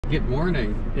Good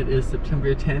morning. It is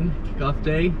September 10, kickoff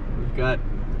day. We've got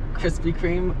Krispy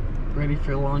Kreme ready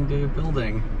for a long day of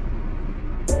building.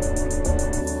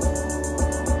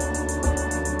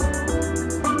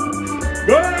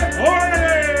 Good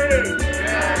morning!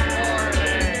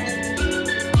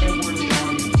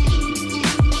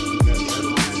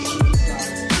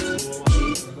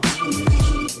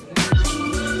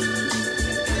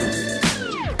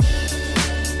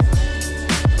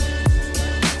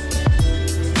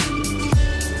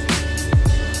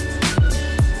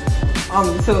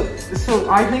 So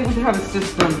I think we should have a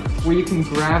system where you can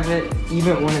grab it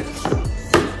even when it's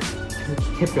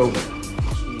tipped over. I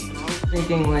was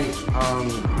thinking like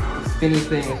spinny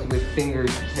things with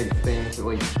fingers type things,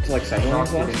 like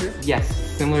Cyberwings last year? Yes,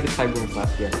 similar to Cyberwings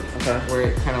last year. Okay. Where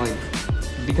it kind of like,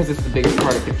 because it's the biggest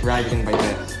part, it could drag it in by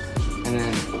this, and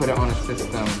then put it on a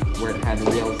system where it had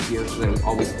rails here so that it would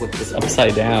always flip this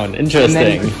upside down. And Interesting.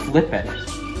 then you could flip it.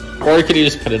 Or could you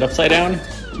just put it upside down?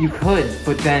 You could,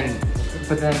 but then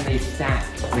they stack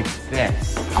like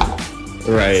this.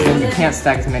 Right. So then you can't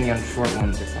stack as many on short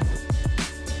ones or something.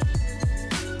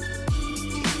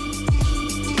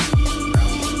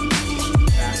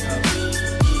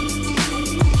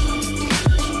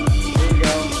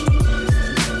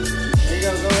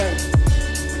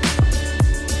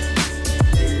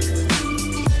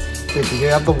 Okay, so you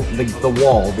have the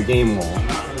wall, the game wall.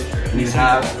 And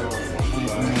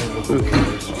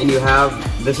you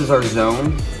have, this is our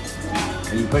zone.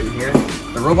 And you put it here.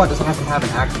 The robot doesn't have to have an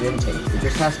active intake. It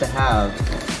just has to have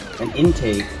an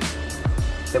intake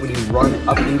that when you run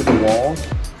up into the wall,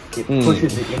 it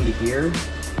pushes it into here.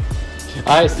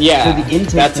 Yeah. So the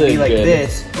intake can be like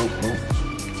this.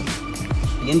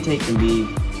 The intake can be,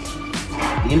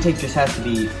 the intake just has to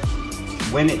be,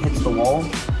 when it hits the wall,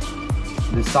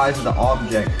 the size of the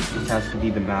object just has to be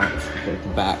the max at the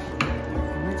back.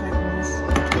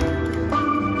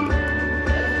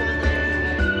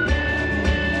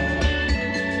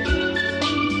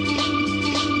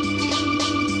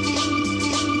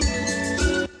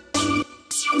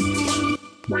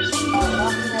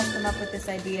 Lawson has come up with this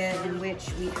idea in which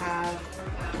we have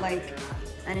like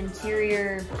an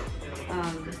interior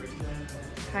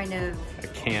kind of A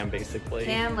cam, basically.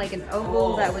 cam, like an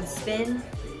oval that would spin,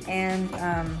 and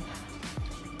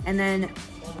then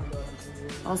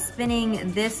while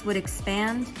spinning, this would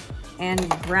expand and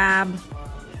grab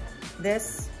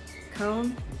this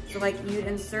cone. So like you'd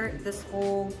insert this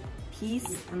whole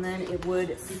piece, and then it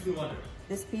would,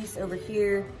 this piece over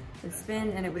here would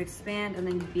spin and it would expand, and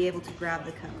then you'd be able to grab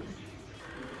the cone.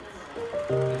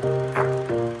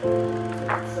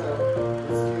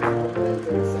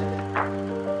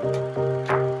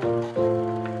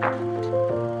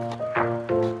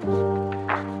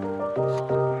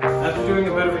 After doing a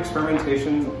bit of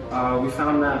experimentation, we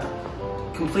found that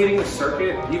completing the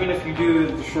circuit, even if you do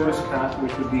the shortest path,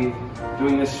 which would be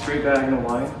doing this straight diagonal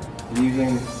line and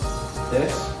using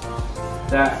this,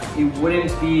 that it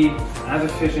wouldn't be as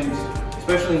efficient,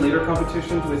 especially in later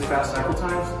competitions with fast cycle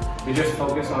times. They just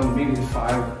focus on maybe the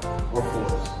 5 or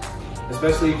 4s.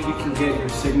 Especially if you can get your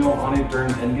signal on it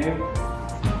during endgame,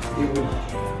 it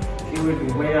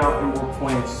would weigh out in more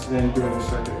points than doing the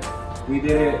circuit. We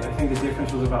did it, I think the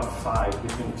difference was about 5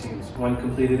 between the teams. One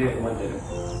completed it and one didn't.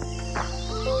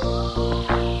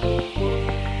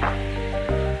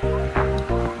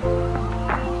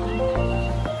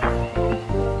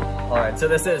 Alright, so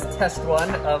this is test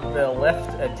 1 of the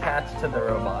lift attached to the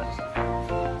robot.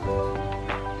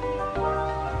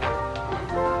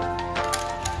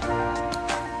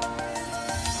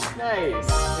 Nice!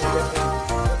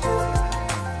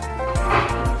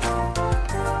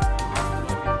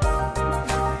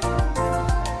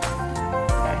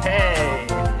 Hey!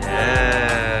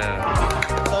 Yeah!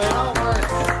 So it all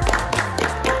works!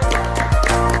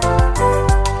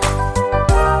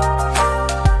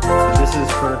 This is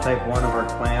prototype 1 of our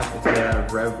clamp. It's made out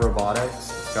of Rev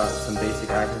Robotics. It's got some basic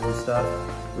actors and stuff.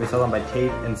 We held on by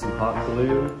tape and some hot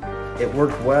glue. It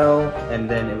worked well, and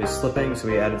then it was slipping, so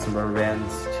we added some rubber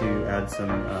bands to add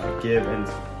some give and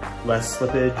less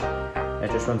slippage. It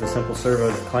just runs a simple servo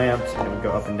as clamps, and it would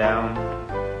go up and down.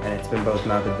 And it's been both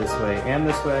mounted this way and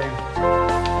this way.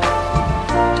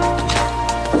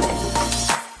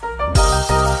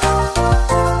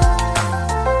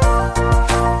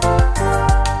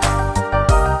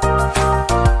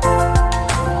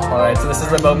 So this is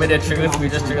the moment of truth. We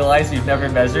just realized we've never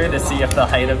measured to see if the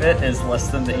height of it is less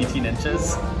than the 18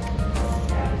 inches.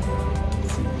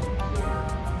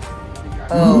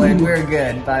 Oh, and we're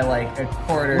good by like a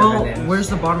quarter of an inch. Where's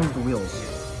the bottom of the wheels?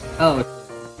 Oh.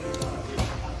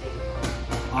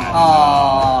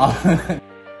 Aww.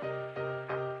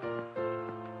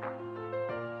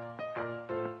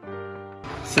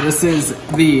 So this is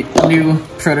the new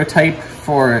prototype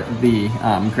for the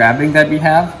grabbing that we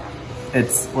have.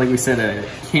 It's, like we said, a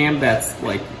cam that's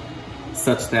like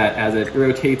such that as it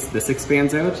rotates, this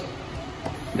expands out.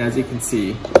 And as you can see,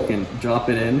 you can drop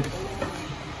it in,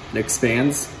 it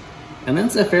expands, and then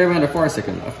it's a fair amount of force it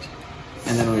can lift.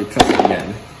 And then when we press it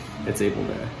again, it's able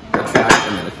to retract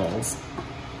and then it falls.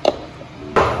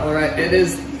 All right, it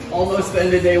is almost the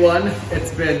end of day one.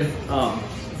 It's been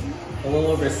a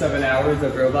little over 7 hours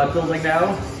of robot building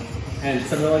now, and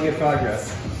some really good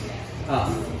progress.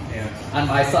 On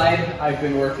my side, I've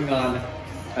been working on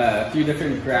a few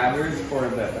different grabbers for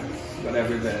the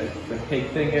whatever the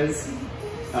pig thing is.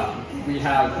 We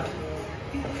have a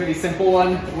pretty simple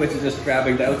one, which is just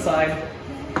grabbing the outside,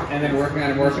 and then working on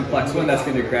a more complex one that's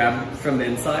going to grab from the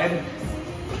inside.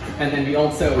 And then we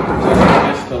also just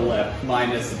finished the lip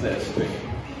minus the string.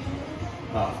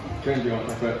 Jordan, do you want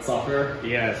to talk about software?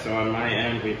 Yeah, so on my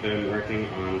end, we've been working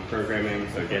on programming,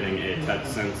 so getting a touch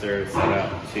sensor set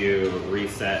up to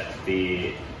reset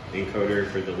the encoder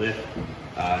for the lift.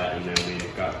 And then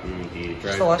we've gotten the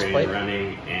drivetrain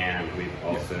running, and we've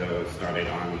also started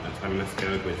on autonomous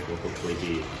code, which will hopefully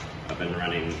be up and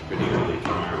running pretty early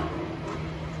tomorrow.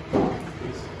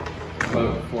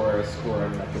 Vote for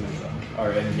scoring mechanism,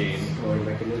 or in-game scoring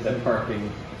mechanism, the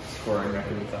parking scoring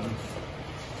mechanism.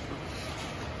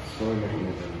 Scoring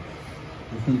mechanism.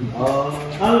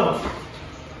 Oh.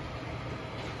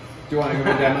 Do you want to give a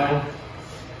demo?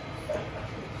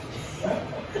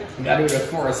 You gotta do it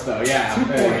for us though, yeah,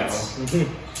 there you go.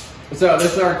 So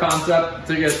this is our concept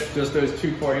to get just those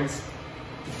 2 points.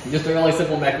 Just a really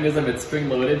simple mechanism, it's spring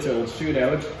loaded, so it'll shoot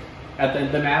out at the end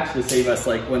of the match to save us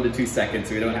like 1 to 2 seconds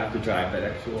so we don't have to drive that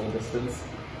actual distance.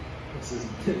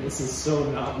 This is so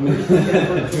not me.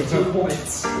 2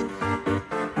 points.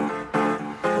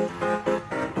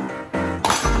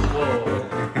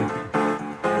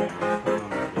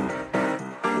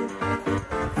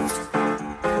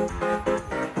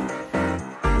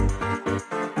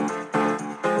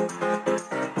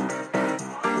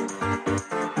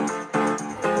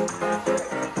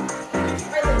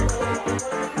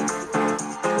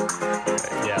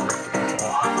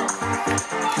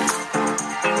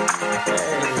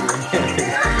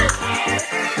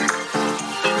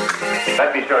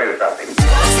 Let me show you something.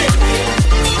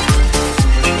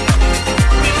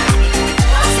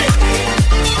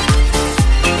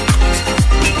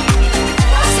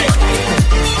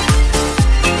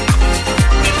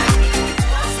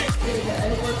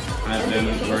 I've been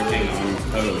working on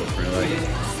code for like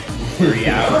 3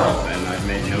 hours, and I've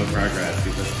made no progress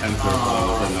because TensorFlow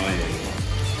is annoying.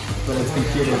 But it's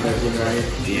computer vision, right?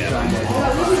 Yeah.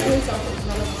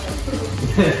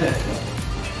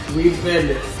 We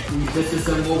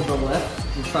disassembled the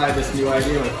lift to try this new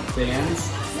idea with fans,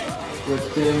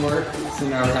 which didn't work, so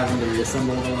now we're having to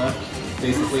reassemble the lift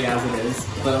basically as it is.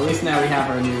 But at least now we have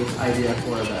our new idea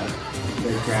for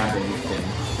the grabbing thing.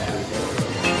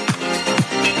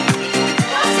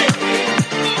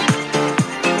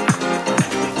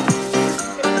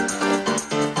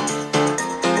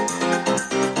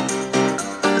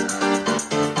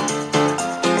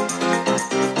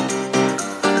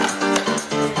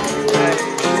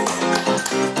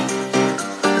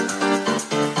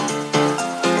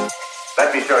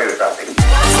 Let me show you something.